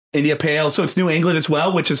India Pale. So it's New England as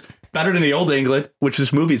well, which is better than the Old England, which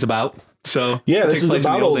this movie's about. So yeah, this is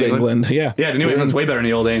about Old England. Yeah. Yeah, the New England's way better than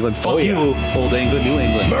the Old England. Fuck you, Old England, New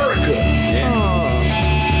England. America. Yeah.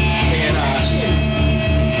 And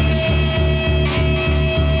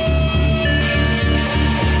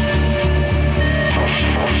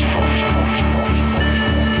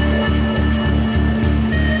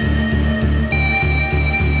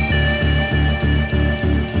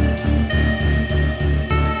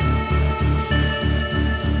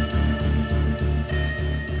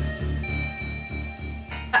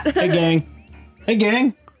Hey, gang. Hey,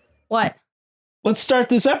 gang. What? Let's start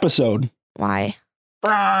this episode. Why?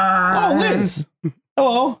 Oh, Liz.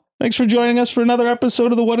 Hello. Thanks for joining us for another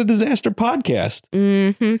episode of the What a Disaster podcast.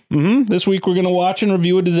 This week, we're going to watch and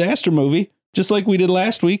review a disaster movie, just like we did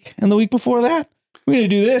last week and the week before that. We're going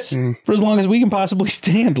to do this for as long as we can possibly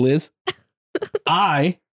stand, Liz.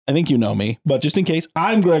 I think you know me, but just in case,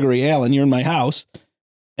 I'm Gregory Allen. You're in my house.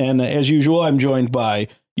 And as usual, I'm joined by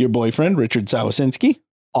your boyfriend, Richard Sawasinski.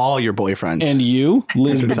 all your boyfriends. And you,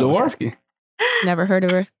 Liz Bedore. Never heard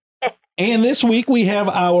of her. And this week we have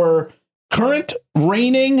our current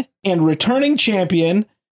reigning and returning champion,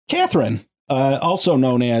 Catherine, also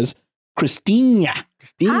known as Christina.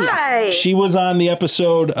 Hi. She was on the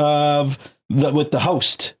episode of with the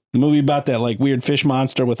host, the movie about that like weird fish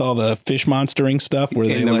monster with all the fish monstering stuff where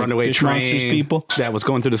they the like runaway fish train monsters people. That was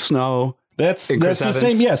going through the snow. That's And Chris the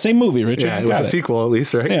Evans. same movie, Richard. Yeah, it You was got a sequel at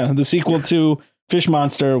least, right? Yeah, the sequel to Fish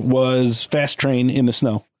Monster was Fast Train in the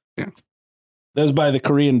Snow. Yeah. That was by the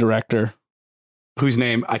Korean director. Whose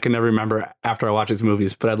name I can never remember after I watch his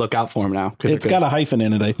movies, but I'd look out for him now. It's got a hyphen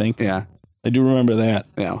in it, I think. Yeah. I do remember that.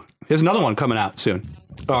 Yeah. There's another one coming out soon.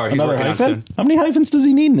 Or he's Another working on hyphen? How many hyphens does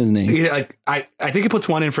he need in his name? soon. I think he puts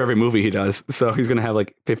one in for every movie he does. So he's going to have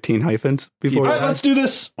like 15 hyphens before. All right, let's do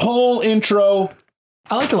this whole intro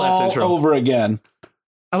I like the last all intro. over again.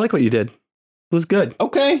 I like what you did. It was good.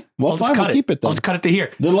 Okay. Well, I'll just fine. cut We'll keep it then. I'll just cut it to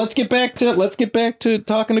here. Then let's get back to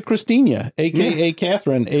talking to Christina, aka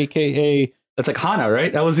Catherine, aka That's like Hana,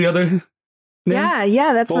 right? That was the other name?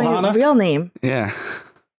 Yeah, that's my Ohana? real name. Yeah.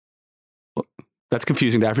 Well, that's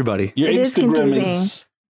confusing to everybody. your It is Instagram confusing. is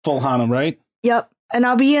full Hana, right? Yep. And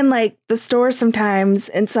I'll be in like the store sometimes,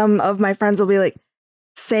 and some of my friends will be like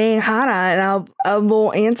saying Hana, and I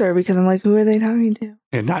won't answer because I'm like, who are they talking to?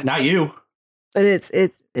 And not you. But it's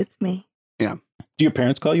me. Do your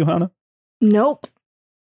parents call you Hana? Nope.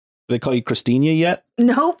 Do they call you Christina yet?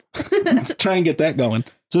 Nope. Let's try and get that going.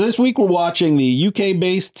 So this week we're watching the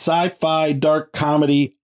UK-based sci-fi dark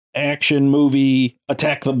comedy action movie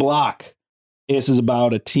Attack the Block. This is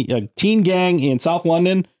about a teen gang in South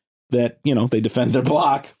London that, they defend their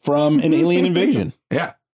block from an alien invasion.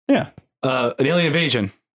 Yeah. Yeah. An alien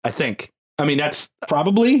invasion, I think. I mean, that's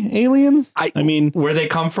Probably aliens. I mean, where they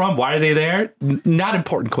come from. Why are they there? Not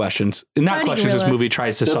important questions. Not Party questions gorillas. this movie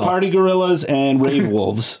tries to the solve. party gorillas and rave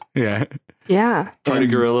wolves. Yeah. Yeah. Party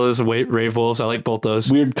And gorillas, rave wolves. I like both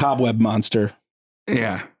those. Weird cobweb monster.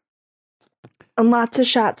 Yeah. And lots of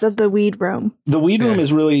shots of the weed room. The weed room Yeah.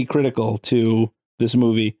 is really critical to this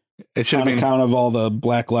movie It should have on been. account of all the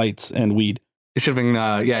black lights and weed. It should have been.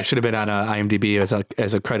 It should have been on IMDb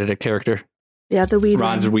as a credited character. Yeah, the weed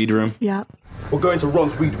Ron's room. weed room. Yeah. We'll go into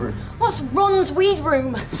Ron's weed room. What's Ron's weed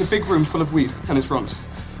room? It's a big room full of weed, and it's Ron's.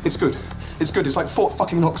 It's good. It's good. It's like Fort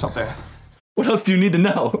fucking Knox up there. What else do you need to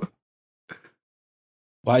know?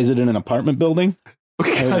 Why is it in an apartment building?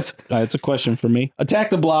 Because It's a question for me.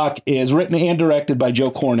 Attack the Block is written and directed by Joe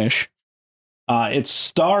Cornish. It's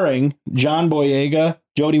starring John Boyega,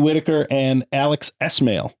 Jodie Whittaker, and Alex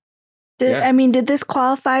Esmail. Yeah. Did this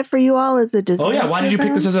qualify for you all as a disaster? oh yeah, why did you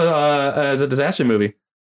pick this as a disaster movie?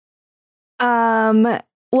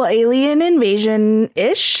 Well, alien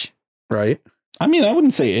invasion-ish. Right. I mean, I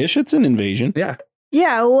wouldn't say ish. It's an invasion. Yeah.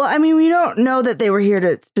 Yeah, well, I mean, we don't know that they were here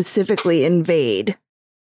to specifically invade,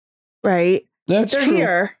 right? That's They're true.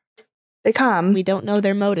 here. They come. We don't know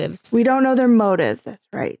their motives. We don't know their motives. That's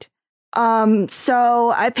right.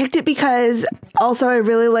 So I picked it because also I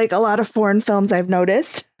really like a lot of foreign films I've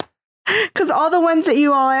noticed. Because all the ones that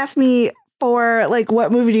you all asked me for, like,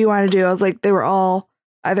 what movie do you want to do? I was like, they were all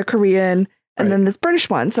either Korean and Right. then this British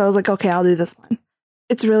one. So I was like, okay, I'll do this one.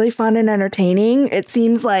 It's really fun and entertaining. It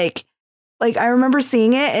seems like I remember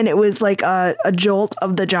seeing it and it was like a jolt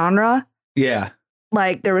of the genre. Yeah.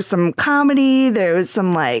 Like there was some comedy, there was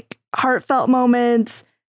some like heartfelt moments,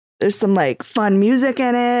 there's some like fun music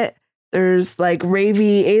in it, there's like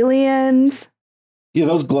ravey aliens. Yeah,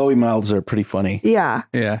 those glowy mouths are pretty funny. Yeah.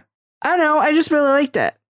 Yeah. I don't know. I just really liked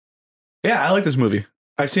it. Yeah, I like this movie.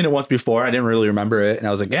 I've seen it once before. I didn't really remember it. And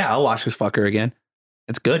I was like, yeah, I'll watch this fucker again.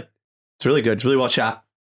 It's good. It's really good. It's really well shot.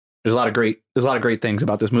 There's a lot of great things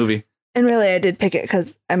about this movie. And really, I did pick it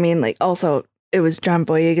because, I mean, like, also, it was John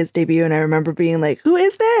Boyega's debut, and I remember being like, who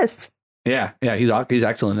is this? Yeah, he's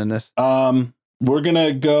excellent in this. We're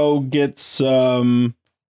gonna go get some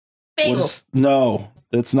Bagels. No,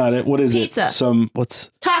 that's not it. What is Pizza. it? What's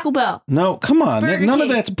Taco Bell. No, come on. Burger None of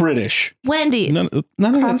King. that's British. Wendy's. None of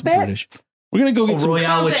that's Crumpet? British. We're gonna go get some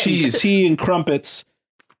Royale with crumpet. cheese. tea and crumpets.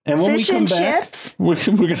 And when Fish we come and back, chips? we're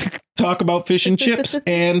going to talk about fish and chips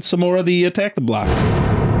and some more of the Attack the Block.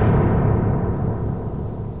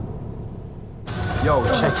 Yo,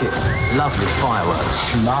 check it. Lovely fireworks.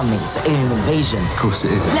 Tsunami. It's an alien invasion. Of course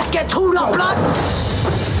it is. Let's get tooled up, blood!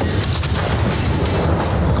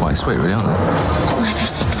 Quite sweet, really, aren't they? Why are there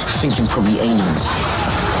 6? Thinking probably aliens.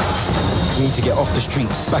 We need to get off the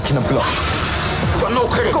streets, back in the block. Got no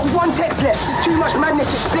credit. Got one text left. There's too much madness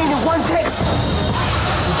to explain in one text.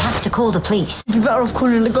 We have to call the police. You're better off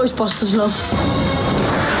calling the Ghostbusters, love.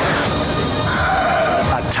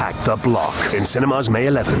 Attack the Block in cinemas May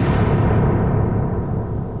 11.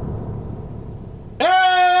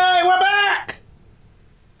 Hey, we're back!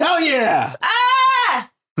 Hell yeah! Ah!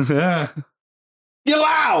 Yeah. Get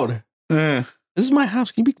loud! Eh, This is my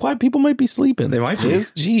house. Can you be quiet? People might be sleeping. They might be.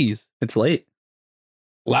 Liz, jeez. it's late.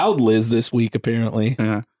 Loud Liz this week, apparently.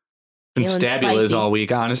 Yeah. Been Feeling stabby Liz spicy. all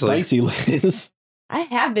week, honestly. Spicy Liz. I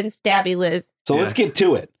have been stabby Liz. So Yeah. let's get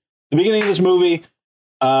to it. The beginning of this movie,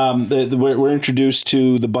 we're introduced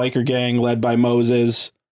to the biker gang led by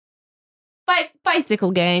Moses.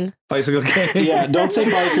 Bicycle gang. Bicycle gang. Yeah, don't say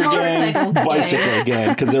biker gang, Motorcycle gang. bicycle gang,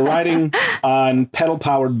 because they're riding on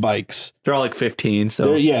pedal-powered bikes. They're all like 15,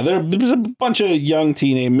 so There's a bunch of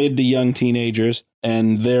mid to young teenagers,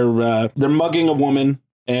 and they're mugging a woman,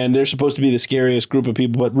 and they're supposed to be the scariest group of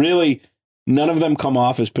people, but really, none of them come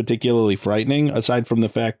off as particularly frightening, aside from the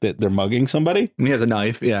fact that they're mugging somebody. he has a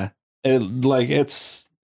knife. Yeah.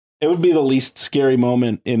 It would be the least scary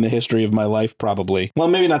moment in the history of my life, probably. Well,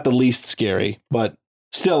 maybe not the least scary, but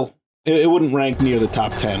still, it wouldn't rank near the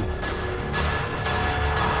top 10.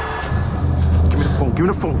 Give me the phone, give me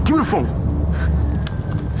the phone, give me the phone.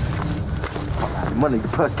 Fuck, money, the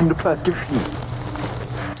purse, give me the purse, give it to me.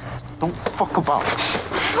 Don't fuck about.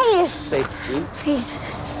 Hey, Safety. please.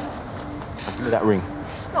 Give me that ring.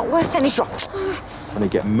 It's not worth anything. Shut. When they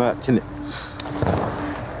get murked, innit?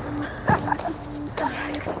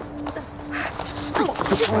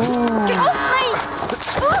 Get off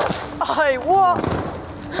me! Hey, what?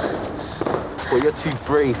 Well, you're too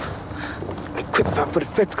brave. Hey, quick, fam, for the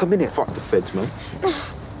feds come in here. Fuck the feds, man.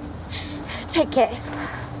 Take it.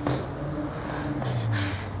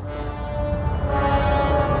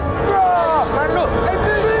 Man, look. Hey,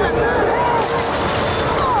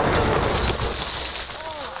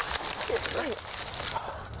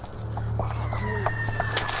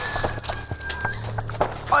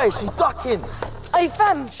 Hey, she's ducking. Hey,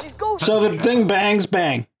 fam, she's gone. So the thing bangs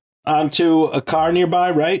bang onto a car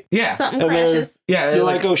nearby, right? Yeah. Something And they're- crashes. Yeah. They're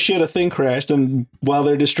like, oh shit, a thing crashed. And while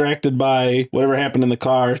they're distracted by whatever happened in the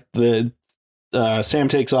car, Sam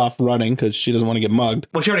takes off running because she doesn't want to get mugged.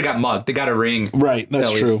 well, she already got mugged. They got a ring. Right, that's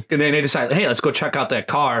at least. true. And then they decide, hey, let's go check out that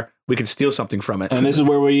car. We can steal something from it. And this is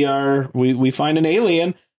where we are. We find an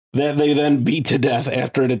alien that they then beat to death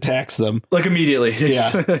after it attacks them. like immediately.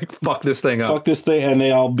 Yeah. Like, fuck this thing up. Fuck this thing, and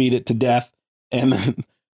they all beat it to death. And then,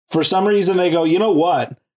 for some reason, they go, you know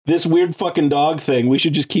what? This weird fucking dog thing, we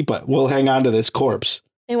should just keep it. We'll hang on to this corpse.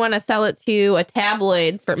 They want to sell it to a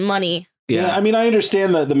tabloid for money. Yeah, I mean, I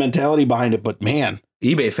understand the mentality behind it, but man,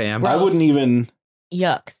 eBay fam. Right. I wouldn't even.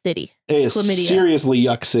 Yuck city. Hey, Chlamydia. seriously,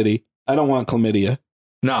 yuck city. I don't want chlamydia.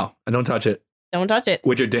 No, I don't touch it Don't touch it.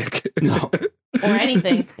 with your dick. No. Or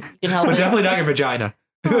anything. You can help But it. definitely not your vagina.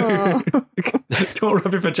 Oh. Don't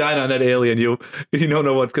rub your vagina on that alien. You don't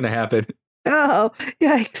know what's gonna happen. Oh,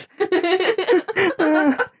 yikes.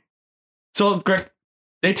 So, Greg,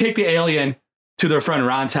 they take the alien to their friend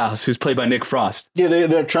Ron's house, who's played by Nick Frost. Yeah,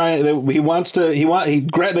 they're trying. They grab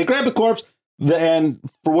the corpse, and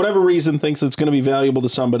for whatever reason thinks it's going to be valuable to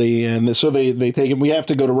somebody, and so they take it. We have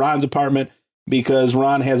to go to Ron's apartment because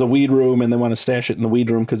Ron has a weed room, and they want to stash it in the weed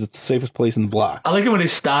room because it's the safest place in the block. I like it when they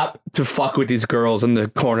stop to fuck with these girls in the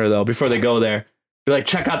corner, though, before they go there. They're like,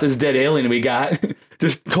 check out this dead alien we got.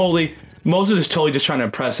 Moses is totally just trying to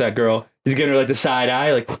impress that girl. He's giving her like the side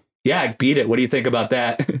eye, like, yeah, I beat it. What do you think about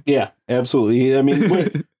that? Yeah, absolutely. I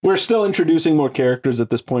mean, we're still introducing more characters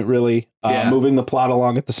at this point, really, moving the plot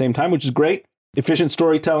along at the same time, which is great. Efficient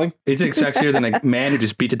storytelling. You think sexier than a man who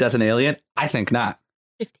just beat to death an alien? I think not.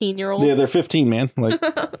 15-year-old. Yeah, they're 15, man. Like,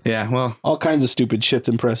 Yeah, well, all kinds of stupid shit's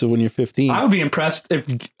impressive when you're 15. I would be impressed if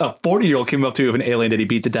a 40-year-old came up to you with an alien that he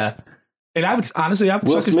beat to death. And I would honestly, I would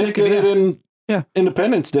Will suck his Smith dick in did the it ass. in Yeah,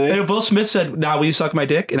 Independence Day. And if Will Smith said, "Now will you suck my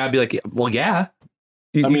dick?" and I'd be like, "Well, yeah."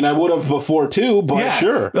 I mean, I would have before too, but yeah,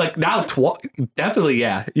 sure. Like now, definitely,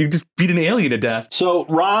 yeah. You just beat an alien to death. So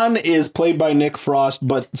Ron is played by Nick Frost,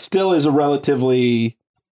 but still is a relatively.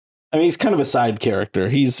 I mean, he's kind of a side character.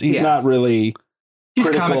 He's not really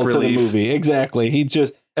critical to the movie. Exactly. He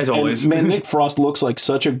just. As always. Man, Nick Frost looks like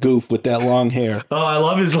such a goof with that long hair. Oh, I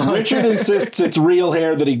love his long Richard hair. insists it's real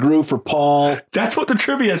hair that he grew for Paul. That's what the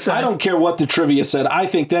trivia said. I don't care what the trivia said. I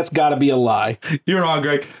think that's got to be a lie. You're wrong,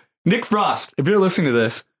 Greg. Nick Frost, if you're listening to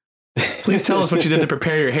this, please tell us what you did to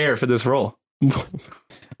prepare your hair for this role.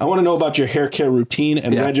 I want to know about your hair care routine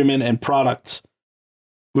and regimen and products.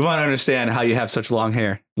 We want to understand how you have such long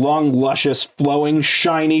hair. Long, luscious, flowing,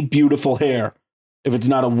 shiny, beautiful hair. If it's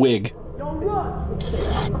not a wig.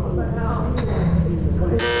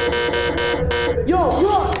 Yo,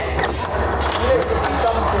 look!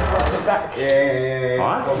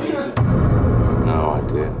 No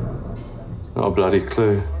idea. Not a bloody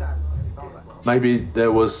clue. Maybe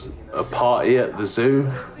there was a party at the zoo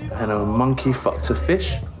and a monkey fucked a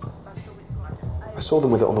fish? I saw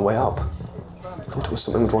them with it on the way up. I thought it was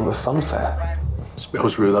something with one of the fun fair.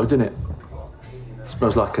 Smells real though, didn't it?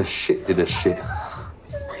 Smells like a shit did a shit.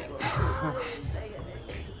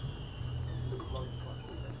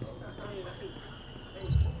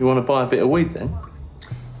 You want to buy a bit of weed then?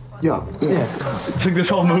 Yeah. It's like this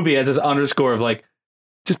whole movie has this underscore of like,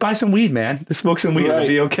 just buy some weed, man. Just smoke some weed. It'll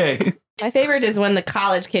be okay. My favorite is when the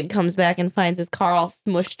college kid comes back and finds his car all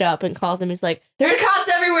smushed up and calls him. He's like, "There are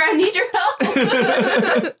cops everywhere. I need your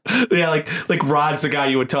help." Yeah, like Rod's the guy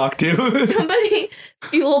you would talk to. Somebody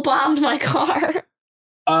fuel bombed my car.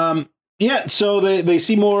 Yeah, so they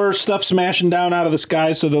see more stuff smashing down out of the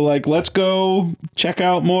sky, so they're like, let's go check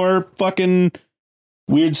out more fucking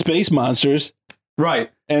weird space monsters.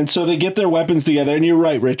 Right. And so they get their weapons together, and you're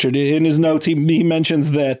right, Richard. In his notes, he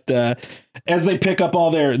mentions that as they pick up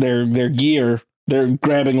all their gear, they're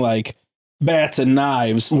grabbing like bats and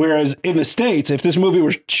knives. Whereas in the States, if this movie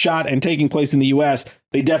were shot and taking place in the U.S.,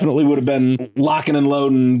 they definitely would have been locking and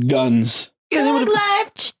loading guns. Yeah, they would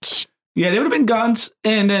have. Yeah, they would have been guns,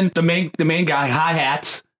 and then the main guy,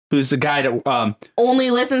 Hi-Hats, who's the guy that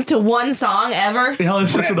only listens to one song ever. He only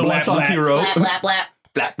listens to the one song he wrote. Blap, blap, blap.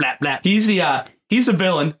 Blap, blap, blap. He's the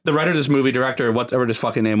villain, the writer of this movie, director, whatever his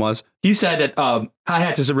fucking name was. He said that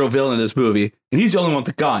Hi-Hats is a real villain in this movie, and he's the only one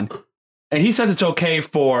with the gun. And he says it's okay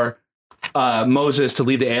for Moses to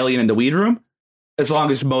leave the alien in the weed room as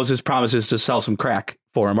long as Moses promises to sell some crack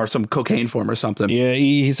for him or some cocaine for him or something. Yeah,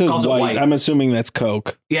 he says Calls it white. I'm assuming that's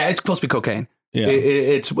coke. Yeah, it's supposed to be cocaine. Yeah.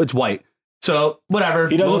 It's white. So, whatever.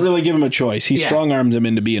 He doesn't really give him a choice. He strong arms him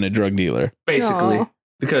into being a drug dealer. Basically. Aww.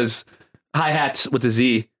 Because Hi-Hats with the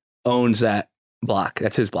Z owns that block.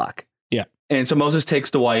 That's his block. Yeah. And so Moses takes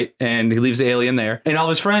the white and he leaves the alien there. And all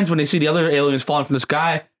his friends, when they see the other aliens falling from the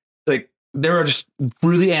sky, like they're just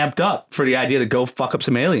really amped up for the idea to go fuck up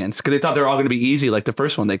some aliens because they thought they were all going to be easy like the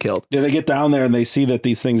first one they killed. Yeah, they get down there and they see that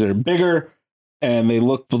these things are bigger and they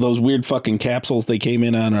look for those weird fucking capsules they came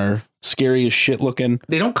in on are scary as shit looking.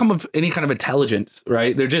 They don't come with any kind of intelligence,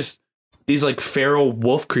 right? They're just these like feral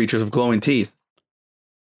wolf creatures with glowing teeth.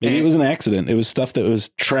 Maybe it was an accident. It was stuff that was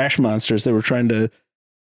trash monsters they were trying to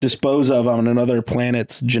dispose of on another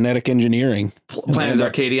planet's genetic engineering. Planet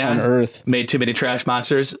Arcadia on Earth made too many trash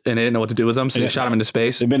monsters and they didn't know what to do with them, so they shot them into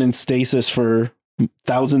space. They've been in stasis for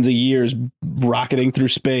thousands of years, rocketing through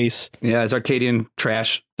space. Yeah, it's Arcadian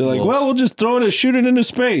trash. They're like, well, we'll just throw it and shoot it into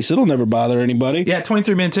space. It'll never bother anybody. Yeah,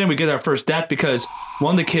 23 minutes in, we get our first death because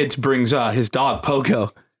one of the kids brings his dog,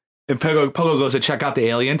 Pogo. And Pogo goes to check out the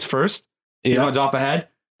aliens first. He runs off ahead.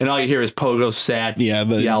 And all you hear is Pogo's sad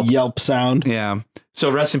yelp sound. Yeah. So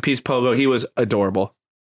rest in peace, Pogo. He was adorable.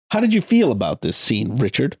 How did you feel about this scene,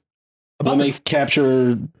 Richard? When they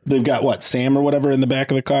capture, they've got what, Sam or whatever in the back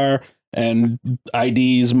of the car and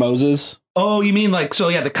IDs Moses? Oh, you mean like, so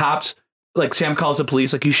yeah, the cops, like Sam calls the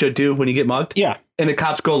police like you should do when you get mugged? Yeah. And the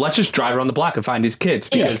cops go, let's just drive around the block and find these kids.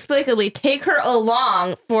 Inexplicably take her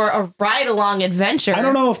along for a ride-along adventure. I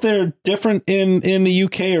don't know if they're different in the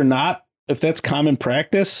UK or not. If that's common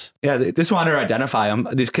practice. Yeah, they just wanted to identify them.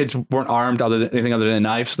 These kids weren't armed anything other than a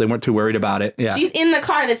knife, so they weren't too worried about it. Yeah. She's in the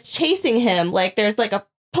car that's chasing him. Like there's like a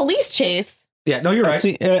police chase. Yeah, no, you're right.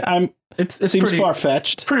 It seems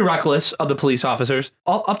far-fetched. Pretty reckless of the police officers.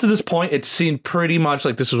 Up to this point, it seemed pretty much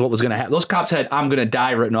like this was what was going to happen. Those cops had "I'm going to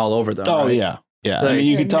die" written all over them. Oh, right? yeah. Yeah. Like, I mean,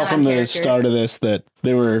 you could tell from the start of this that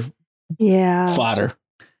they were fodder.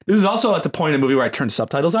 This is also at the point in the movie where I turned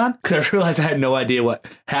subtitles on because I realized I had no idea what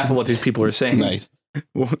half of what these people were saying. Nice.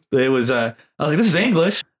 It was, I was like, this is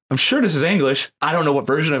English. I'm sure this is English. I don't know what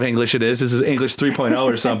version of English it is. This is English 3.0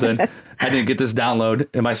 or something. I didn't get this download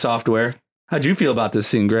in my software. How'd you feel about this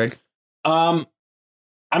scene, Greg? I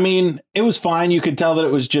mean, it was fine. You could tell that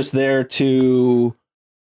it was just there to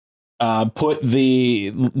put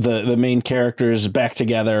the main characters back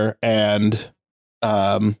together and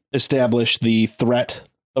establish the threat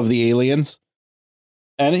of the aliens.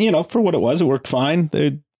 And, you know, for what it was, it worked fine.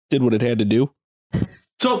 They did what it had to do.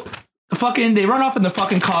 So they run off in the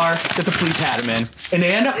fucking car that the police had him in, and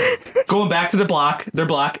they end up going back to their block,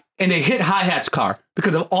 and they hit Hi-Hat's car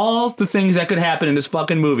because of all the things that could happen in this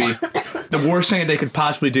fucking movie. The worst thing that they could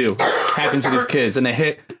possibly do happens to these kids, and they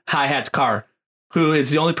hit Hi-Hat's car, who is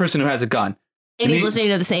the only person who has a gun. And he's listening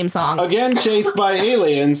to the same song. Again, chased by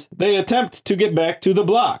aliens, they attempt to get back to the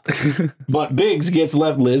block. But Biggs gets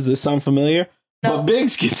left. Liz, this sound familiar? No. But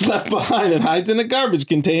Biggs gets left behind and hides in a garbage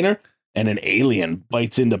container. And an alien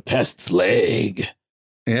bites into Pest's leg.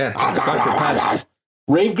 Yeah.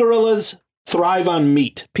 Rave gorillas thrive on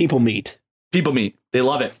meat. People meat. People meat. They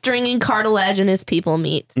love it. Stringy cartilage and his people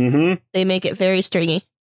meat. Mm-hmm. They make it very stringy.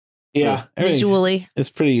 Yeah. Visually. It's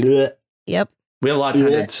pretty. Yep. We have a lot of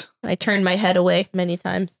tendons. I turned my head away many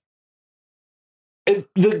times.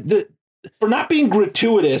 For not being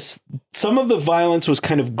gratuitous, some of the violence was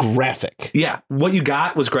kind of graphic. Yeah. What you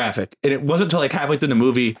got was graphic. And it wasn't until like halfway through the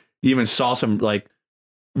movie you even saw some like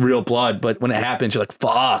real blood, but when it happens, you're like,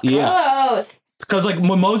 "Fuck!" Yeah, gross. Because like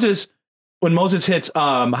when Moses hits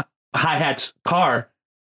Hi-Hat's car,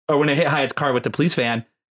 or when they hit Hi-Hat's car with the police van,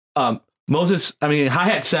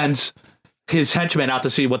 Hi-Hat sends his henchman out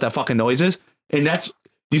to see what that fucking noise is, and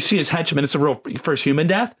you see his henchman. It's the real first human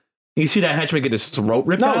death. You see that henchman get his throat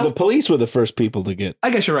ripped out. No, the police were the first people to get.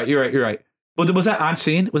 I guess you're right. Well, was that on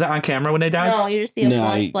scene? Was that on camera when they died? No, you just see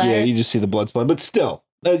blood splatter. Yeah, you just see the blood splatter, but still.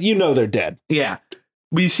 You know they're dead. Yeah.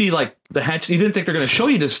 But you see, like, the henchman, you didn't think they're going to show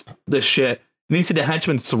you this shit. And you see the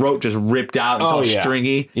henchman's throat just ripped out. It's all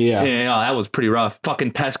stringy. Yeah. And that was pretty rough.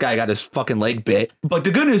 Fucking Pest guy got his fucking leg bit. But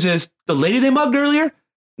the good news is, the lady they mugged earlier,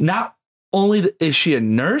 not only is she a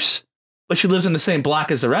nurse, but she lives in the same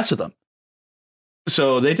block as the rest of them.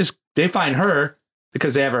 So they find her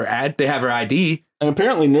because they have her ID. And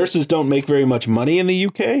apparently nurses don't make very much money in the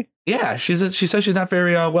UK. Yeah, she says she's not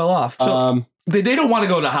very well off. So they don't want to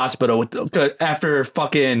go to the hospital after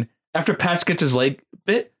Pest gets his leg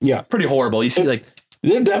bit. Yeah, pretty horrible. You see,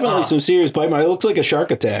 there's definitely some serious bite marks. It looks like a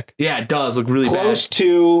shark attack. Yeah, it does look really close bad.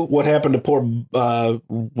 to what happened to poor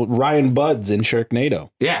Ryan Buds in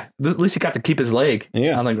Sharknado. Yeah, at least he got to keep his leg.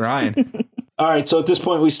 Yeah, unlike Ryan. All right, so at this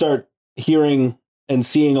point we start hearing and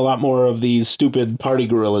seeing a lot more of these stupid party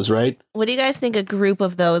gorillas, right? What do you guys think a group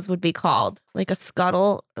of those would be called? Like a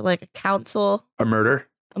scuttle or like a council? A murder?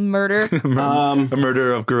 A murder? A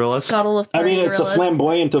murder of gorillas? Scuttle of I mean, it's gorillas. a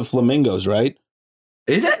flamboyant of flamingos, right?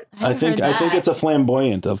 Is it? I think it's a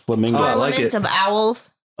flamboyant of flamingos. Parliament of owls.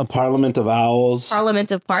 A parliament of owls.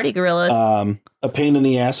 Parliament of party gorillas. A pain in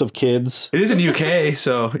the ass of kids. It is in UK,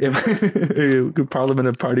 so Parliament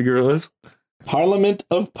of party gorillas. Parliament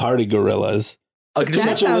of party gorillas. Too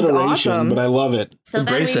much alliteration, awesome. But I love it. So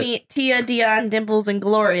Embrace then we meet Tia, Dion, Dimples, and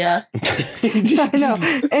Gloria. I know.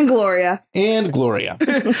 And Gloria.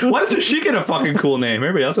 Why doesn't she get a fucking cool name?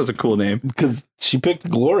 Everybody else has a cool name. Because she picked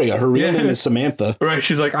Gloria. Her real name is Samantha. Right.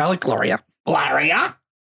 She's like, I like Gloria. Gloria.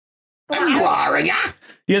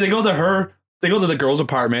 Yeah, they go to her. They go to the girl's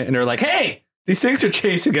apartment and they're like, hey, these things are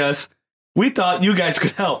chasing us. We thought you guys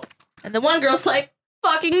could help. And the one girl's like,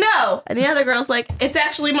 fucking no. And the other girl's like, it's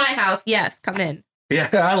actually my house. Yes, come in. Yeah,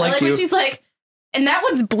 I like you. When she's like, and that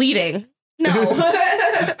one's bleeding. No.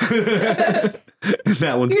 That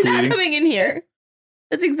one's You're bleeding. not coming in here.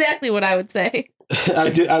 That's exactly what I would say.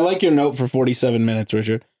 I like your note for 47 minutes,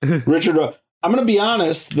 Richard. Richard, I'm going to be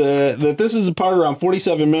honest that this is a part around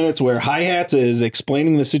 47 minutes where Hi-Hats is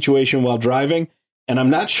explaining the situation while driving. And I'm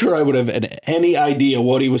not sure I would have had any idea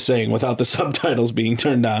what he was saying without the subtitles being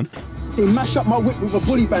turned on. They mash up my whip with a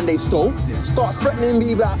bully van they stole. Start threatening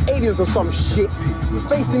me about aliens or some shit.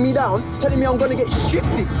 Facing me down, telling me I'm gonna get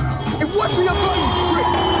shifted. It was me a bloody prick.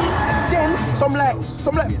 Then some like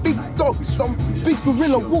big dog, some big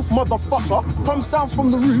gorilla wolf motherfucker comes down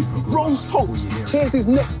from the roof, rolls tonks, tears his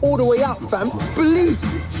neck all the way out, fam. Believe.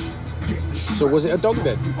 So was it a dog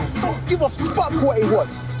then? Don't give a fuck what it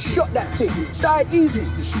was. Shot that thing. Died easy.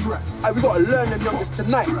 Hey, we gotta learn them youngest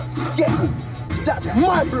tonight. Get me. That's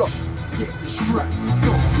my block.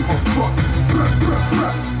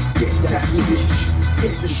 Get that switch.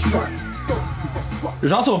 Get the strike.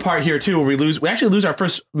 There's also a part here too where we actually lose our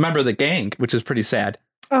first member of the gang, which is pretty sad.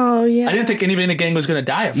 Oh yeah. I didn't think anybody in the gang was going to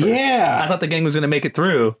die at first. Yeah. I thought the gang was going to make it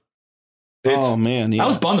through. Oh, man. Yeah. I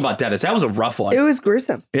was bummed about Dennis. That was a rough one. It was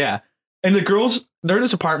gruesome. Yeah. And the girls, they're in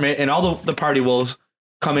this apartment, and all the party wolves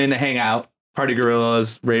come in to hang out. Party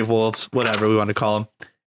gorillas, rave wolves, whatever we want to call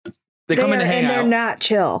them. They come in to hang out. And they're not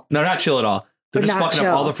chill. They're not chill at all. They're just fucking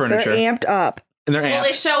up all the furniture. They're amped up. And they're Well,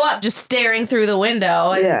 they show up just staring through the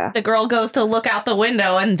window, and the girl goes to look out the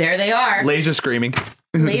window, and there they are. Laser screaming.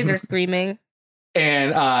 Laser screaming.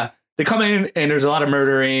 And they come in, and there's a lot of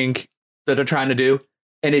murdering that they're trying to do.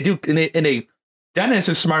 And Dennis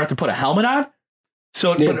is smart enough to put a helmet on.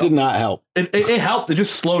 So it did not help. It helped to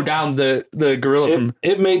just slow down the gorilla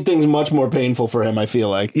It made things much more painful for him, I feel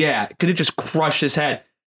like. Yeah, could it just crush his head?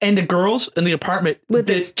 And the girls in the apartment with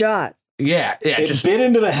its jaws. Yeah, It just bit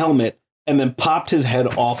into the helmet and then popped his head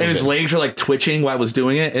off and of his it. legs were like twitching while I was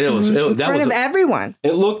doing it. And it was in front of everyone.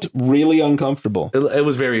 It looked really uncomfortable. It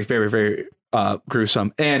was very, very, very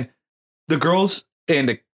gruesome. And the girls and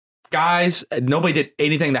the guys, nobody did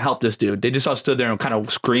anything to help this dude. They just all stood there and kind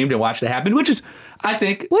of screamed and watched it happen, which is, I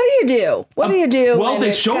think... What do you do? What do you do? Well,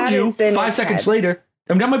 they showed you 5 seconds later.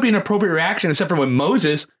 I mean, that might be an appropriate reaction, except for when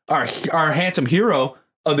Moses, our handsome hero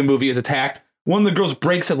of the movie, is attacked. One of the girls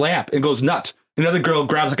breaks a lamp and goes nuts. Another girl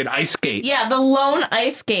grabs like an ice skate. Yeah, the lone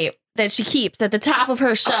ice skate that she keeps at the top of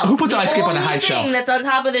her shelf. Who puts an ice skate on a high The shelf? only thing that's on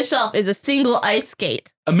top of the shelf is a single ice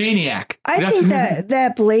skate. A maniac. I think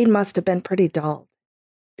that blade must have been pretty dull.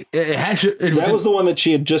 That was the one that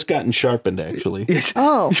she had just gotten sharpened, actually.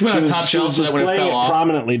 Oh. She went on top she was shelf so that when it displaying fell it off.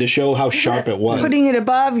 prominently to show how sharp it was. Putting it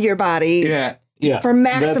above your body. Yeah. For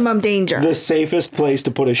maximum That's danger. The safest place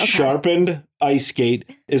to put a sharpened ice skate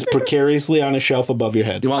is precariously on a shelf above your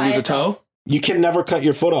head. You want to lose a toe? You can never cut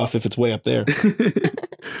your foot off if it's way up there.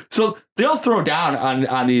 So they all throw down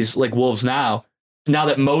on these like wolves now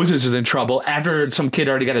that Moses is in trouble after some kid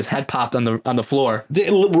already got his head popped on the floor.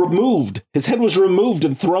 Removed. His head was removed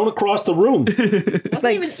and thrown across the room.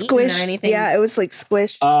 Like squished. Yeah, it was like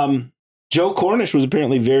squished. Joe Cornish was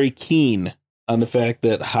apparently very keen on the fact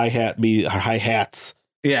that hi-hats be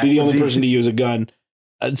the only person to use a gun.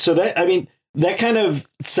 So that kind of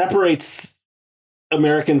separates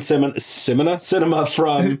American cinema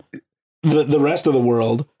from the rest of the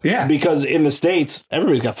world. Yeah. Because in the States,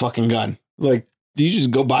 everybody's got a fucking gun. Like, you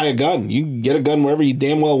just go buy a gun. You can get a gun wherever you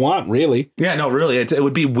damn well want, really. Yeah, no, really. It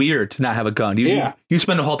would be weird to not have a gun. You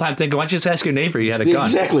spend the whole time thinking, why don't you just ask your neighbor you had a gun?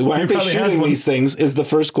 Exactly. Why aren't He they probably has shooting one. these things is the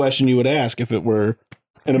first question you would ask if it were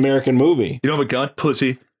an American movie. You don't have a gun?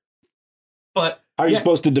 Pussy. But are you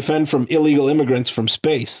supposed to defend from illegal immigrants from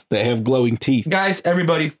space that have glowing teeth? Guys,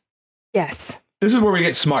 everybody. Yes. This is where we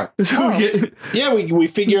get smart. This is where we get... Yeah, we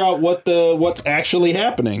figure out what's actually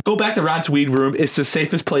happening. Go back to Ron's weed room. It's the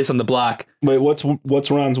safest place on the block. Wait,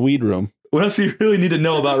 what's Ron's weed room? What else do you really need to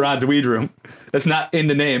know about Ron's weed room? That's not in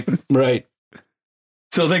the name. Right.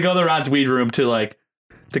 So they go to Ron's weed room to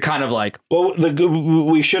kind of like... Well,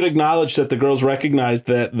 we should acknowledge that the girls recognized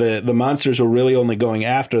that the monsters were really only going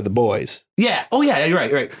after the boys. Yeah. Oh, yeah. You're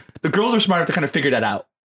right. The girls are smart enough to kind of figure that out.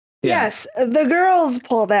 Yeah. Yes, the girls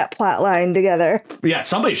pull that plot line together. Yeah,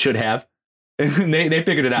 somebody should have. they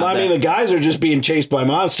figured it out. Well, I mean, the guys are just being chased by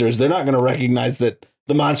monsters. They're not going to recognize that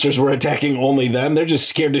the monsters were attacking only them. They're just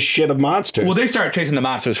scared to shit of monsters. Well, they started chasing the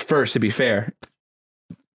monsters first, to be fair.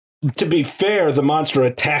 To be fair, the monster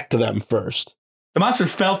attacked them first. The monster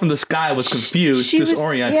fell from the sky, was confused,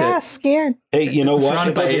 disoriented. Yeah, scared. Hey, you know what?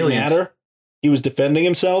 Surrounded It by doesn't aliens. matter. He was defending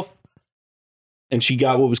himself, and she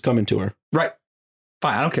got what was coming to her. Right.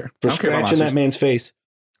 Fine, I don't care. For I don't care about scratching that monsters. man's face.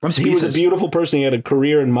 I'm He was a speechless. beautiful person. He had a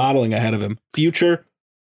career in modeling ahead of him. Future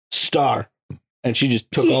star. And she just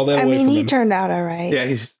took all that away from he him. turned out all right.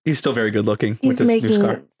 Yeah, he's still very good looking He's with this new scar.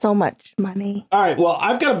 making so much money. All right, well,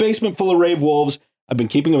 I've got a basement full of rave wolves. I've been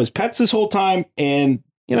keeping them as pets this whole time, and,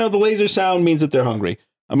 the laser sound means that they're hungry.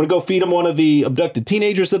 I'm going to go feed them one of the abducted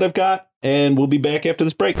teenagers that I've got, and we'll be back after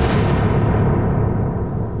this break.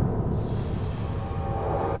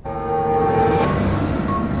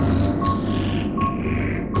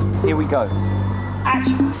 Here we go.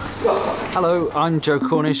 Action. Hello, I'm Joe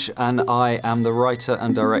Cornish, and I am the writer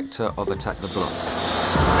and director of Attack the Block.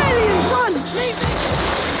 Aliens, run!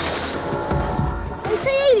 I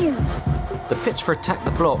say aliens. The pitch for Attack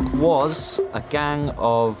the Block was a gang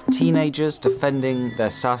of teenagers defending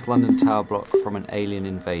their South London tower block from an alien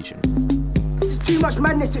invasion. This is too much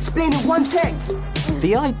madness to explain in one text.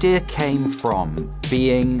 The idea came from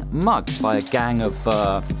being mugged by a gang of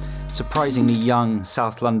surprisingly young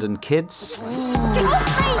South London kids.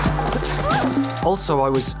 Also, I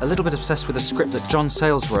was a little bit obsessed with a script that John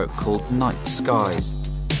Sayles wrote called Night Skies.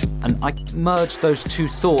 And I merged those two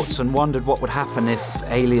thoughts and wondered what would happen if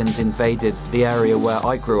aliens invaded the area where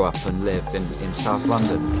I grew up and live in South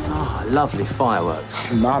London. Ah, lovely fireworks.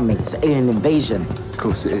 Mom makes alien invasion. Of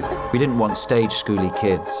course it is. We didn't want stage schooly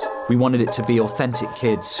kids. We wanted it to be authentic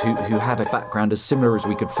kids who had a background as similar as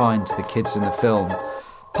we could find to the kids in the film.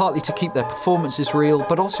 Partly to keep their performances real,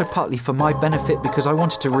 but also partly for my benefit because I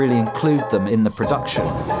wanted to really include them in the production.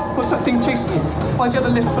 What's that thing chasing you? Why is the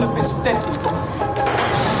other lift full of bits of dead people?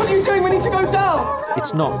 What are you doing? We need to go down!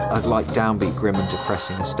 It's not a downbeat, grim and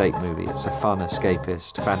depressing estate movie. It's a fun,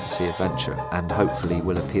 escapist fantasy adventure and hopefully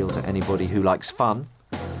will appeal to anybody who likes fun,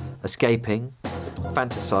 escaping,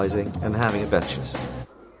 fantasizing and having adventures.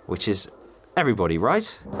 Which is everybody,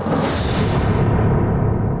 right?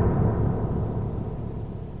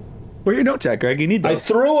 Where are your notes at, Greg? You need those. I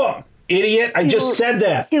threw them, idiot. I just said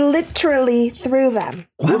that. He literally threw them.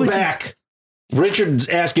 We're back. Richard's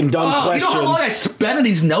asking dumb questions. You know how long I spent on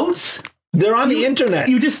these notes? They're on the internet.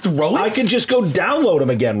 You just throw it? I could just go download them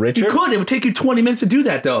again, Richard. You could. It would take you 20 minutes to do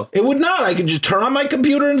that, though. It would not. I could just turn on my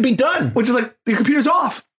computer and be done. Which is like, your computer's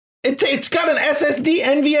off. It's got an SSD,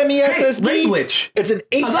 NVMe SSD. Language. It's an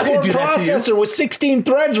 8-core processor with 16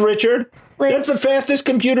 threads, Richard. That's the fastest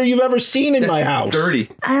computer you've ever seen in my house. Dirty.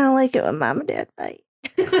 I don't like it when mom and dad fight.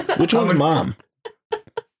 Which one's mom?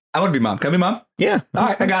 I want to be mom. Can I be mom? Yeah. All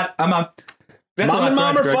right, I got it. I'm mom. Mom and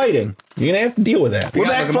mom are fighting. You're going to have to deal with that. We're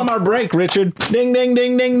back from our break, Richard. Ding, ding,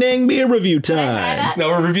 ding, ding, ding. Beer review time. No,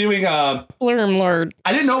 we're reviewing Slurm Lord.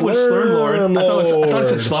 I didn't know it was Slurm Lord. I thought it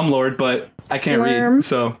said Slum Lord, but I can't read.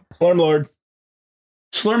 So Slurm Lord.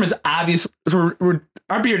 Slurm is obvious. We're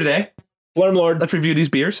our beer today. Slurm Lord. Let's review these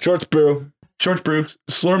beers. Shorts Brew. Shorts Brew.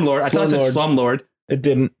 Slurm Lord. I thought it said Slum Lord. It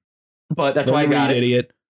didn't. But that's why I got it.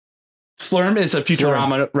 Idiot. Slurm is a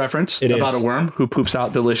Futurama reference about a worm who poops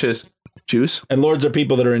out delicious juice. And lords are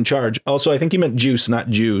people that are in charge. Also, I think you meant juice, not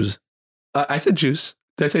Jews. I said juice.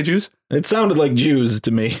 Did I say juice? It sounded like Jews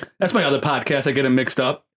to me. That's my other podcast. I get them mixed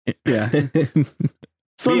up. Yeah.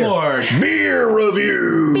 Slumlord. Beer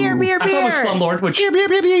review. Beer. I thought it was Slumlord, which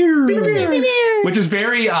is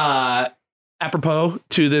very apropos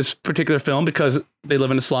to this particular film because they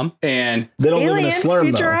live in a slum and they don't live in a slum.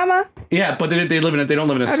 Futurama? Yeah, but they live in it. They don't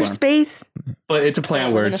live in a Outer slum. Space. But it's a play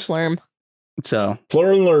on words. In a slurm. So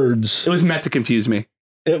plural nerds. It was meant to confuse me.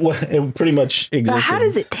 It pretty much existed. But how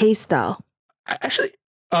does it taste though? Actually,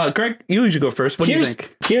 Greg, you usually go first. What do you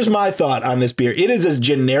think? Here's my thought on this beer. It is as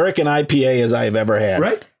generic an IPA as I've ever had.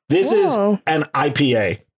 Right? This is an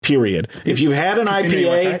IPA, period. If you've had an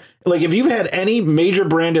IPA, like if you've had any major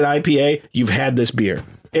branded IPA, you've had this beer.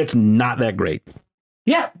 It's not that great.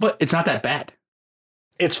 Yeah, but it's not that bad.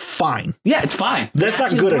 It's fine. Yeah, it's fine. That's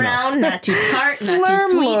not good enough. Not too tart, not too Slurm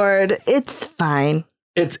sweet. Lord, it's fine.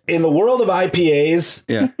 It's in the world of IPAs.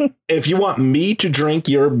 Yeah. If you want me to drink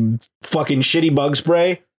your fucking shitty bug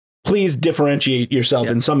spray, please differentiate yourself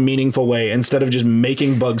in some meaningful way instead of just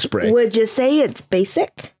making bug spray. Would you say it's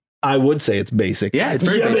basic? I would say it's basic. Yeah, it's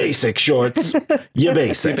very basic. Shorts. You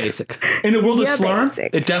basic. You're basic. In the world of Slurm,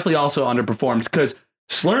 basic. it definitely also underperforms because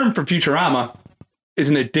Slurm for Futurama is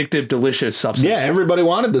an addictive, delicious substance. Yeah, everybody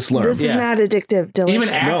wanted the Slurm. This is not addictive. Delicious.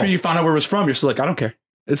 Even after you found out where it was from, you're still like, I don't care.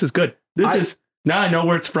 This is good. Now I know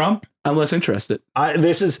where it's from. I'm less interested.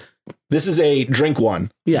 This is a drink one.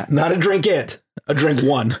 Yeah. Not a drink it. A drink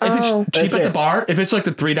one. If it's cheap at the bar, if it's like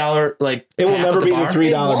the $3, like it will never be the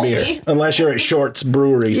 $3 beer be. unless you're at Shorts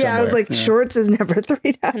Brewery somewhere. Yeah, I was like, Shorts is never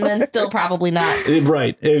 $3. And then still probably not.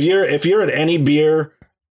 Right. If you're at any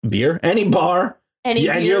any bar, and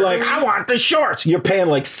you're like, I want the Shorts, you're paying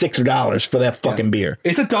like $6 for that fucking beer.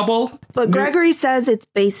 It's a double. But Gregory says it's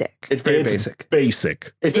basic. It's very basic.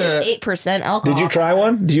 Basic. It's 8% alcohol. Did you try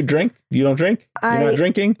one? Do you drink? You don't drink? You're not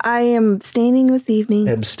drinking? I am abstaining this evening.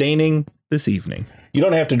 Abstaining this evening. You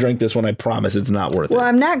don't have to drink this one. I promise it's not worth it. Well,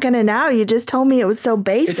 I'm not going to now. You just told me it was so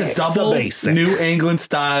basic. It's a double New England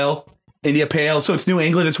style India Pale. So it's New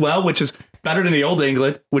England as well, which is better than the Old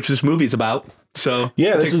England, which this movie's about. So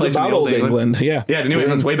yeah, this is about Old England. Yeah. Yeah, the New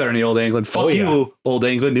England's way better than the Old England. Fuck you, Old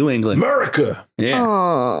England, New England. America. Yeah.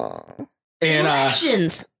 Oh. And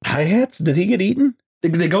Elections. Hi-hats? Did he get eaten?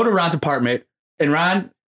 They go to Ron's apartment, and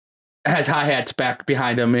Ron has hi-hats back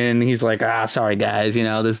behind him, and he's like, sorry, guys. You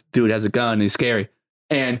know, this dude has a gun. He's scary.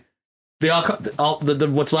 And they all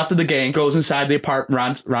what's left of the gang goes inside the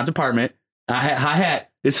Ron's apartment. Hi-hat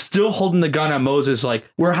is still holding the gun on Moses, like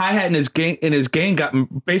where Hi-hat and his gang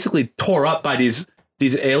got basically tore up by these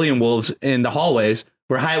alien wolves in the hallways,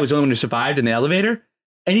 where Hi-hat was the only one who survived in the elevator,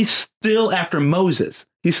 and he's still after Moses.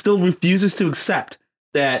 He still refuses to accept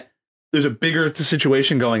that there's a bigger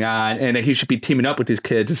situation going on and that he should be teaming up with these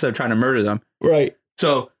kids instead of trying to murder them. Right.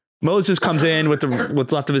 So Moses comes in with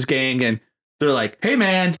what's left of his gang, and they're like, "Hey,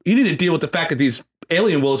 man, you need to deal with the fact that these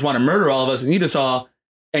alien wolves want to murder all of us and eat us all,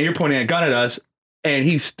 and you're pointing a gun at us." And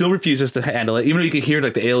he still refuses to handle it, even though you can hear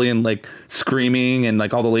like the alien like screaming and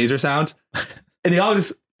like all the laser sounds. And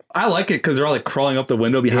I like it because they're all like crawling up the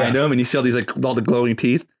window behind him, and you see all these like all the glowing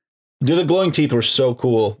teeth. Dude, the glowing teeth were so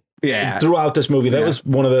cool. Yeah, throughout this movie, that was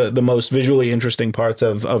one of the most visually interesting parts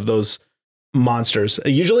of those monsters.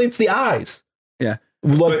 Usually, it's the eyes. Yeah,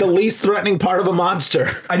 like the least threatening part of a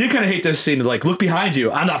monster. I do kind of hate this scene of like, look behind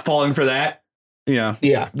you. I'm not falling for that. Yeah,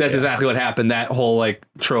 that's exactly what happened. That whole like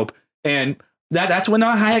trope, and that's when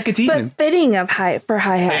Hayek gets eaten. But fitting of Hayek.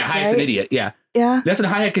 Hayek's right? an idiot. Yeah, that's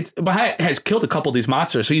when Hayek gets. But Hayek has killed a couple of these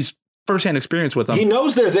monsters, so he's firsthand experience with them. He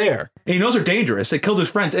knows they're there. And he knows they're dangerous. They killed his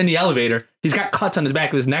friends in the elevator. He's got cuts on his back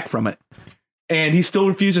of his neck from it, and he still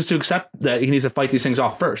refuses to accept that he needs to fight these things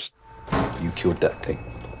off first. You killed that thing.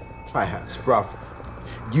 Hi-hats, bruv.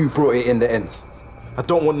 You brought it in the ends. I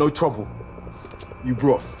don't want no trouble. You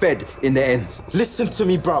brought Fed in the ends. Listen to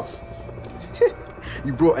me, bruv.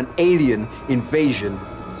 You brought an alien invasion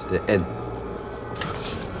to the ends.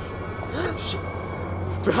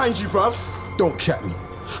 Behind you, bruv. Don't cat me.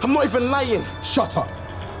 I'm not even lying. Shut up.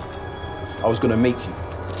 I was gonna make you.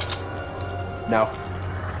 Now,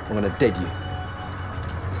 I'm gonna dead you.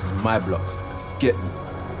 This is my block. Get me.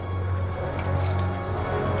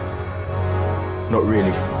 Not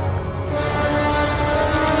really.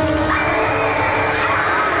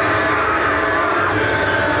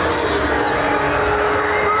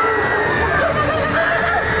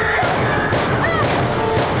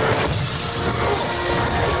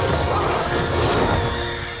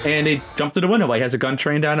 And they jump to the window while he has a gun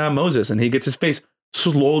trained on Moses, and he gets his face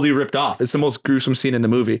slowly ripped off. It's the most gruesome scene in the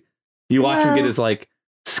movie. You watch him get his like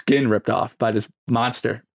skin ripped off by this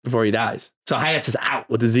monster before he dies. So Hayats is out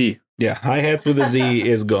with a Z. Yeah, Hayats with a Z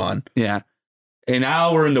is gone. Yeah. And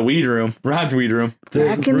now we're in the weed room, Ron's weed room.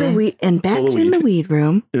 Back in the weed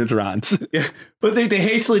room. And it's Ron's. Yeah. But they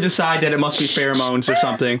hastily decide that it must be pheromones or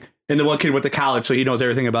something. And the one kid went to college, so he knows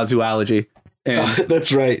everything about zoology. And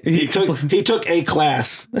that's right. He took a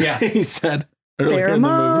class. Yeah. He said.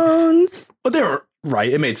 Pheromones. But they were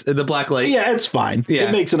right. It made the black light. Yeah, it's fine. Yeah.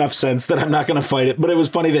 It makes enough sense that I'm not going to fight it. But it was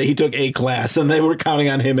funny that he took a class and they were counting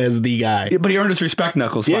on him as the guy. Yeah, but he earned his respect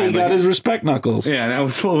knuckles. Yeah, finally. he got his respect knuckles. Yeah, that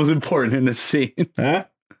was what was important in this scene. Huh?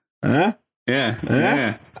 Huh? Yeah. Huh?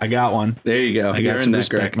 Yeah. I got one. There you go. I got some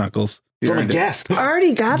respect knuckles. From a guest. I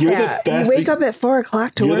already got that. You wake up at 4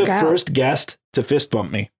 o'clock to work out. You're the first guest to fist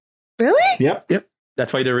bump me. Really? Yep.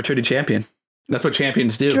 That's why they're a returning champion. That's what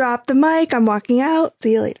champions do. Drop the mic. I'm walking out.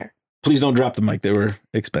 See you later. Please don't drop the mic. They were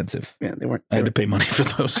expensive. Yeah, they weren't. I had to pay money for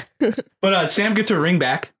those. But Sam gets her ring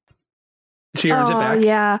back. She earns it back. Oh,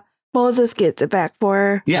 yeah. Moses gets it back for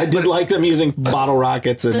her. Yeah, I did like them using bottle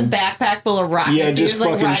rockets and the backpack full of rockets. Yeah, just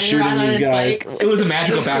fucking shooting these guys. It was a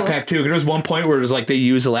magical backpack too. There was one point where it was like they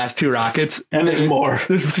used the last 2 rockets, and there's more.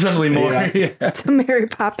 There's suddenly more. Yeah. It's a Mary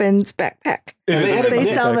Poppins backpack. And they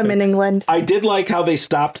sell them in England. I did like how they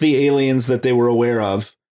stopped the aliens that they were aware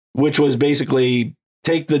of, which was basically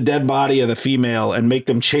take the dead body of the female and make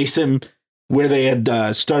them chase him where they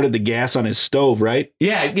had started the gas on his stove, right?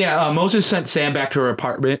 Yeah. Moses sent Sam back to her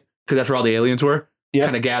apartment because that's where all the aliens were. Yeah,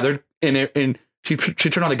 kind of gathered, and she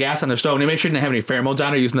turned on the gas on the stove, and they made sure they didn't have any pheromones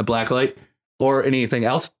on her using the black light or anything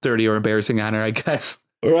else dirty or embarrassing on her. I guess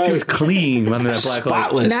she was clean under that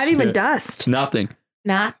black light. Not even dust. Nothing.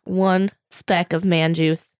 Not one speck of man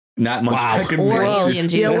juice. Not much. Or alien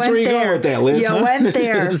juice. That's where you go with that, Liz. You went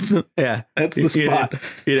there. Yeah, that's the spot.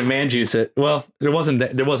 You didn't man juice it. Well, there wasn't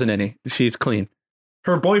any. She's clean.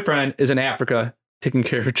 Her boyfriend is in Africa taking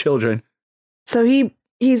care of her children. So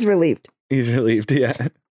he's relieved. He's relieved. Yeah.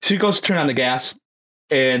 She goes to turn on the gas,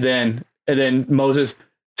 and then Moses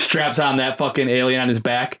straps on that fucking alien on his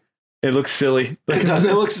back. It looks silly. It does.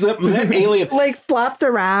 It looks that alien like flops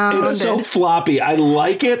around. It's so floppy. I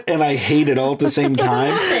like it and I hate it all at the same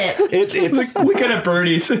time. It's look at it,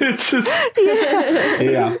 birdies. It's just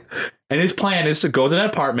yeah. And his plan is to go to that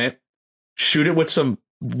apartment, shoot it with some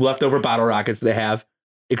leftover bottle rockets they have,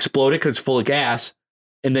 explode it because it's full of gas,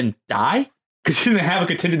 and then die because he didn't have a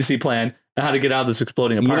contingency plan on how to get out of this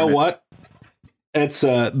exploding apartment. You know what? It's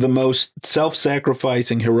the most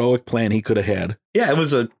self-sacrificing, heroic plan he could have had. Yeah, it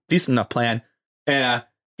was a decent enough plan. And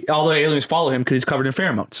all the aliens follow him because he's covered in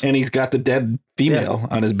pheromones. And he's got the dead female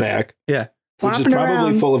on his back. Yeah. Which is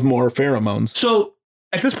probably full of more pheromones. So,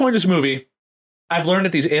 at this point in this movie, I've learned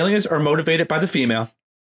that these aliens are motivated by the female.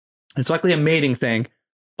 It's likely a mating thing,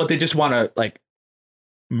 but they just want to, like,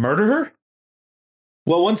 murder her?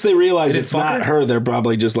 Well, once they realize it's not her, they're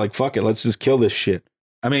probably just like, fuck it, let's just kill this shit.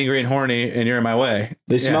 I'm angry and horny, and you're in my way.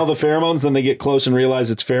 They smell the pheromones, then they get close and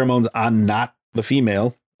realize it's pheromones on not the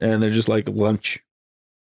female, and they're just like lunch.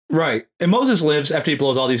 Right. And Moses lives after he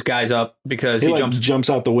blows all these guys up because he like, jumps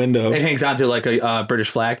out the window and hangs onto like a British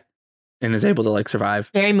flag and is able to like survive.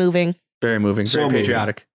 Very moving. Very moving. So very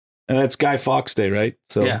patriotic. Moving. And that's Guy Fawkes Day, right?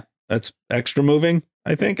 So yeah. That's extra moving,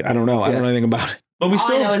 I think. I don't know. I don't know anything about it. But we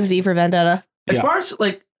All I know is V for Vendetta. As far as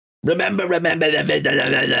like remember the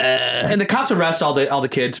and the cops arrest all the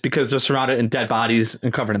kids because they're surrounded in dead bodies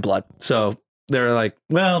and covered in blood. So they're like,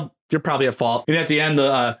 well, you're probably at fault. And at the end,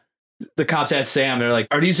 the cops ask Sam, they're like,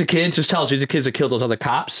 are these the kids? Just tell us these the kids that killed those other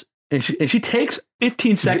cops. And she takes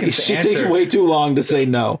 15 seconds to answer. She takes way too long to say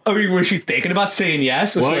no. Oh, was she thinking about saying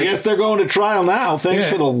yes? Well, I guess they're going to trial now. Thanks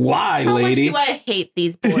for the lie, lady. How much do I hate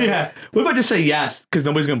these boys? Yeah. What if I just say yes? Because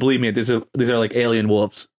nobody's going to believe me. These are like alien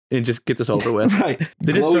wolves. And just get this over with. Right.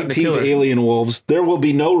 Glowing teeth alien wolves. There will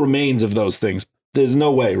be no remains of those things. There's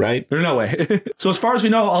no way, right? There's no way. So as far as we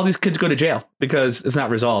know, all these kids go to jail because it's not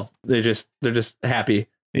resolved. They're just happy.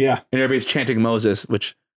 Yeah. And everybody's chanting Moses,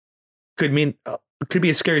 which could mean could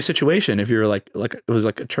be a scary situation if you're like it was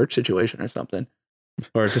like a church situation or something,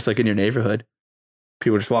 or just like in your neighborhood,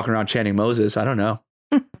 people just walking around chanting Moses. I don't know.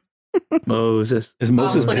 Moses is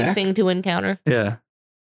Moses back? Thing to encounter. Yeah.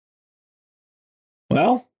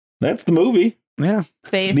 Well, that's the movie. Yeah.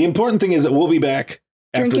 Face. The important thing is that we'll be back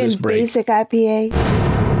after this Drinking break. basic IPA.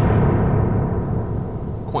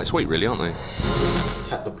 Quite sweet, really, aren't they?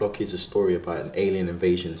 Attack the Block is a story about an alien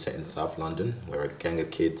invasion set in South London, where a gang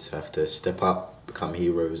of kids have to step up, become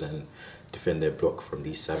heroes, and defend their block from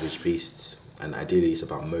these savage beasts. And ideally, it's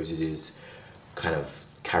about Moses's kind of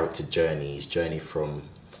character journey, his journey from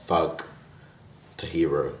thug to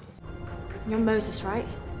hero. You're Moses, right?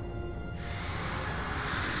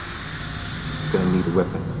 Gonna need a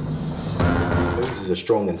weapon. Moses is a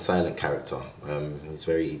strong and silent character.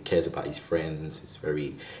 He cares about his friends. He's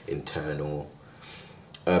very internal.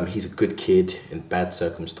 He's a good kid in bad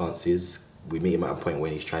circumstances. We meet him at a point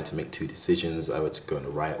when he's trying to make two decisions, either to go on the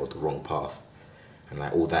right or the wrong path, and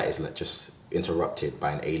like all that is like just interrupted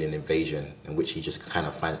by an alien invasion, in which he just kind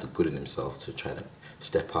of finds the good in himself to try to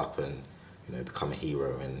step up and become a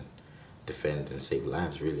hero and defend and save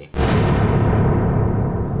lives, really.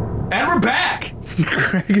 And we're back.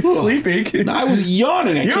 Greg is sleeping. I was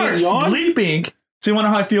yawning. I can't yawn. You're sleeping. So you want to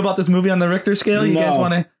know how I feel about this movie on the Richter scale? You guys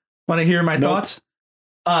want to hear my thoughts?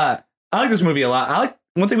 I like this movie a lot. I like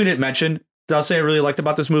one thing we didn't mention that I'll say I really liked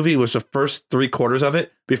about this movie was the first 3/4 of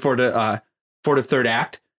it before the third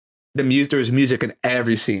act. There was music in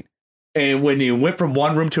every scene, and when you went from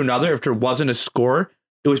one room to another, if there wasn't a score,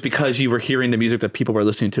 it was because you were hearing the music that people were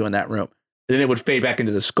listening to in that room. And then it would fade back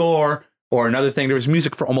into the score. Or another thing, there was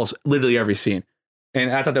music for almost literally every scene.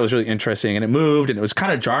 And I thought that was really interesting. And it moved, and it was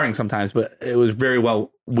kind of jarring sometimes, but it was very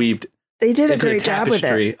well weaved. They did a into great the job with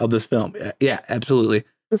tapestry it. of this film. Yeah, absolutely.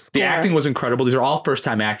 The acting was incredible. These are all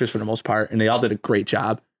first-time actors for the most part, and they all did a great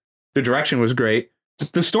job. The direction was great.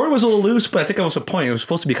 The story was a little loose, but I think that was the point. It was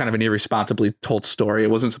supposed to be kind of an irresponsibly told story. It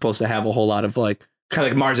wasn't supposed to have a whole lot of kind of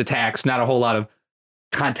like Mars Attacks, not a whole lot of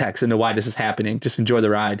context into why this is happening. Just enjoy the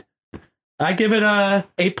ride. I give it a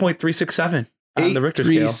 8.367. On the Richter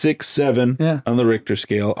scale. 8.367 on the Richter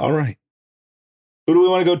scale. All right. Who do we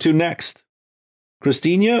want to go to next?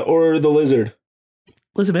 Christina or the lizard?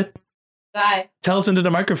 Elizabeth. Bye. Tell us into the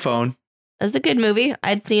microphone. It's a good movie.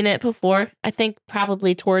 I'd seen it before. I think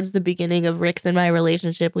probably towards the beginning of Rick's and my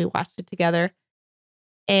relationship, we watched it together.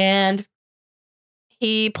 And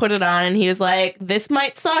he put it on and he was like, this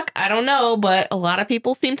might suck. I don't know, but a lot of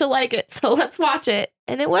people seem to like it. So let's watch it.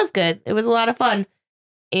 And it was good. It was a lot of fun.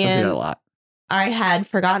 And a lot. I had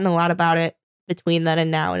forgotten a lot about it between then and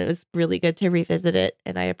now, and it was really good to revisit it,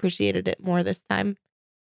 and I appreciated it more this time.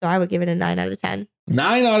 So I would give it a 9 out of 10.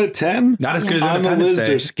 9 out of 10? Not as good as on the Independence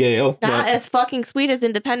Lister Day. scale. Not as fucking sweet as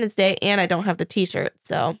Independence Day, and I don't have the t-shirt,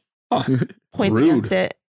 so points Rude. against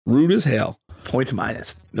it. Rude as hell. Points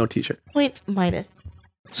minus. No t-shirt. Points minus.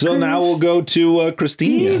 So now we'll go to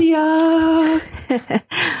Christina.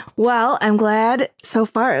 Well, I'm glad so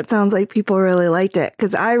far it sounds like people really liked it,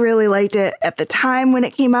 because I really liked it at the time when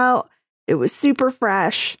it came out. It was super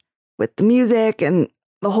fresh with the music and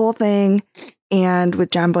the whole thing, and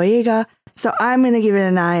with John Boyega. So I'm going to give it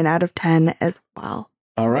a 9 out of 10 as well.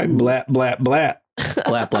 All right. Blat, blat, blat.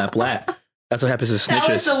 Blat, blat, blat. That's what happens to That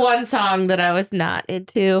was snitches. the one song that I was not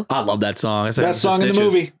into. I love that song. That's Best song in the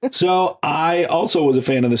movie. So I also was a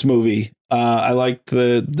fan of this movie. I liked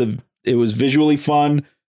it was visually fun.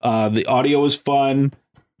 The audio was fun.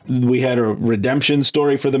 We had a redemption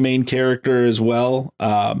story for the main character as well.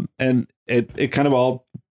 And it kind of all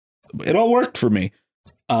worked for me.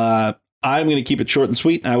 I'm going to keep it short and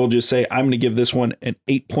sweet. And I will just say I'm going to give this one an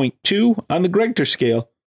 8.2 on the Gregter scale.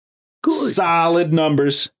 Good. Solid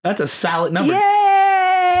numbers. That's a solid number.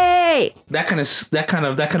 Yay! That kind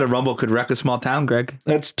of rumble could wreck a small town, Greg.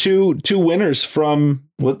 That's two winners from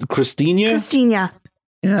Christina.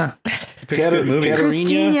 Yeah.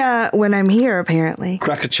 Christina when I'm here, apparently.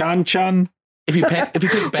 Krakachan. If you pick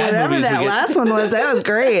bad whatever movies, that last one was, that was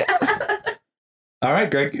great. All right,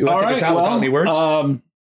 Greg. You want to take us out without any words?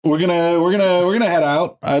 We're gonna head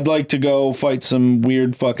out. I'd like to go fight some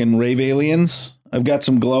weird fucking rave aliens. I've got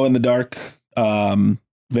some glow in the dark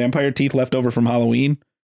vampire teeth left over from Halloween.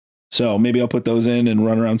 So maybe I'll put those in and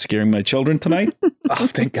run around scaring my children tonight. Oh,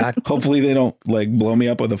 thank God. Hopefully they don't like blow me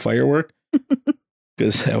up with a firework,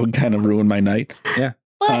 because that would kind of ruin my night. Yeah.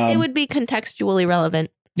 But it would be contextually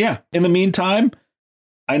relevant. Yeah. In the meantime,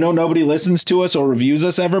 I know nobody listens to us or reviews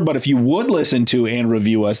us ever, but if you would listen to and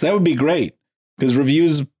review us, that would be great, because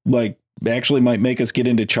reviews actually might make us get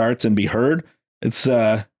into charts and be heard. It's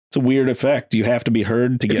a weird effect. You have to be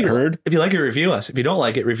heard to get heard. If you like it, review us. If you don't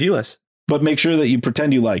like it, review us. But make sure that you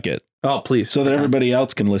pretend you like it. Oh, please. So that everybody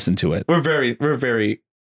else can listen to it. We're very young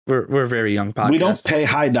podcast. We don't pay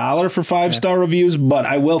high dollar for 5-star reviews, but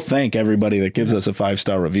I will thank everybody that gives us a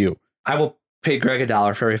 5-star review. I will pay Greg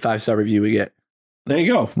 $1 for every 5-star review we get. There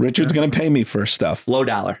you go. Richard's going to pay me for stuff. Low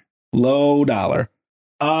dollar. Yeah.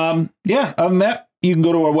 Other than that, you can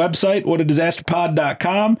go to our website,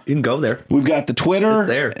 whatadisasterpod.com. You can go there. We've got the Twitter. It's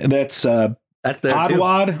there. That's there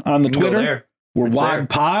Podwad on the Twitter. There. We're Wad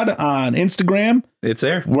Pod on Instagram. It's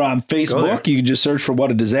there. We're on Facebook. You can just search for What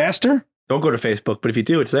a Disaster. Don't go to Facebook, but if you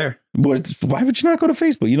do, it's there. Why would you not go to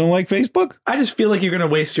Facebook? You don't like Facebook? I just feel like you're going to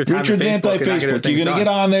waste your time. Richard's anti-Facebook. You're going to get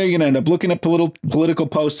on there. You're going to end up looking at political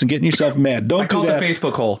posts and getting yourself mad. Don't do that. The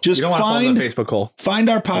Facebook hole. Just you don't want to follow the Facebook hole. Find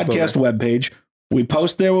our podcast webpage. We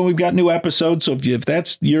post there when we've got new episodes. So if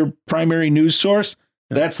that's your primary news source,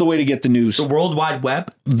 that's the way to get the news. The World Wide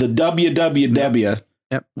Web. The www.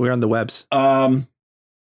 Yep, we're on the webs. What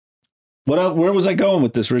else? Where was I going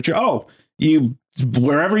with this, Richard? Oh,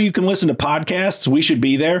 wherever you can listen to podcasts, we should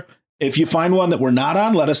be there. If you find one that we're not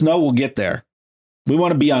on, let us know. We'll get there. We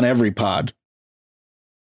want to be on every pod.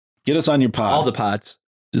 Get us on your pod. All the pods.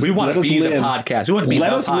 We want to be the podcast. We want to be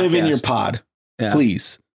Let us live in your pod. Yeah.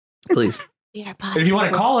 Please. Please. If you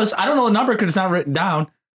want to call us, I don't know the number because it's not written down.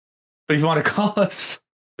 But if you want to call us.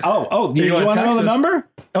 Oh, you want to know the number?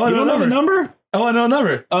 Oh, you don't know the number? I want to know the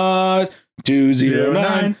number.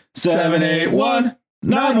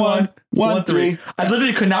 209-781-9113. I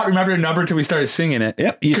literally could not remember the number until we started singing it.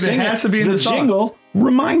 Yep, you sing it. Has to be in the song. Jingle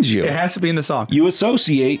reminds you. It has to be in the song. You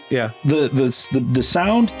associate the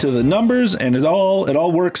sound to the numbers, and it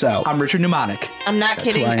all works out. I'm Richard Mnemonic. I'm not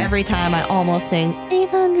kidding. Every time I almost sing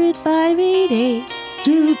 800 588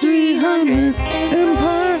 2300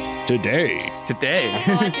 Empire. Today. I took that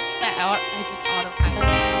out. I just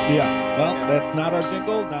autopilot. Yeah. Well, that's not our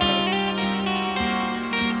jingle.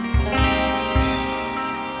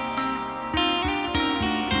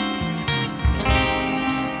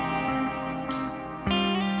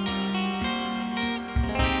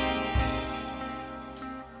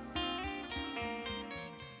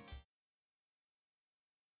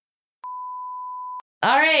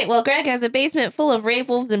 All right. Well, Greg has a basement full of rave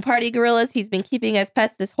wolves and party gorillas. He's been keeping as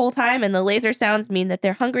pets this whole time, and the laser sounds mean that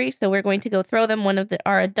they're hungry. So we're going to go throw them one of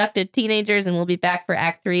our abducted teenagers, and we'll be back for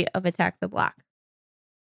Act 3 of Attack the Block.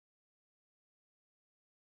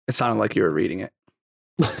 It sounded like you were reading it.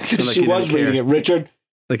 She was reading it, Richard.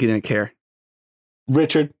 Like you didn't care.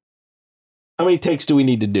 Richard, how many takes do we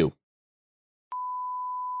need to do?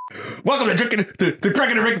 Welcome to the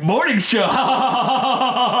Greg and Rick Morning Show.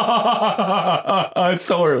 It's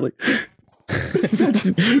so early. Good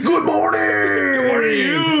morning. Good morning to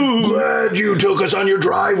you. Glad you took us on your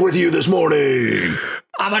drive with you this morning.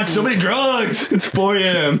 I'm on so many drugs. It's 4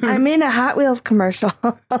 a.m. I'm in a Hot Wheels commercial.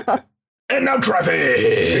 And now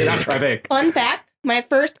traffic. Fun fact, my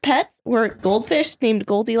first pets were goldfish named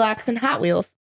Goldilocks and Hot Wheels.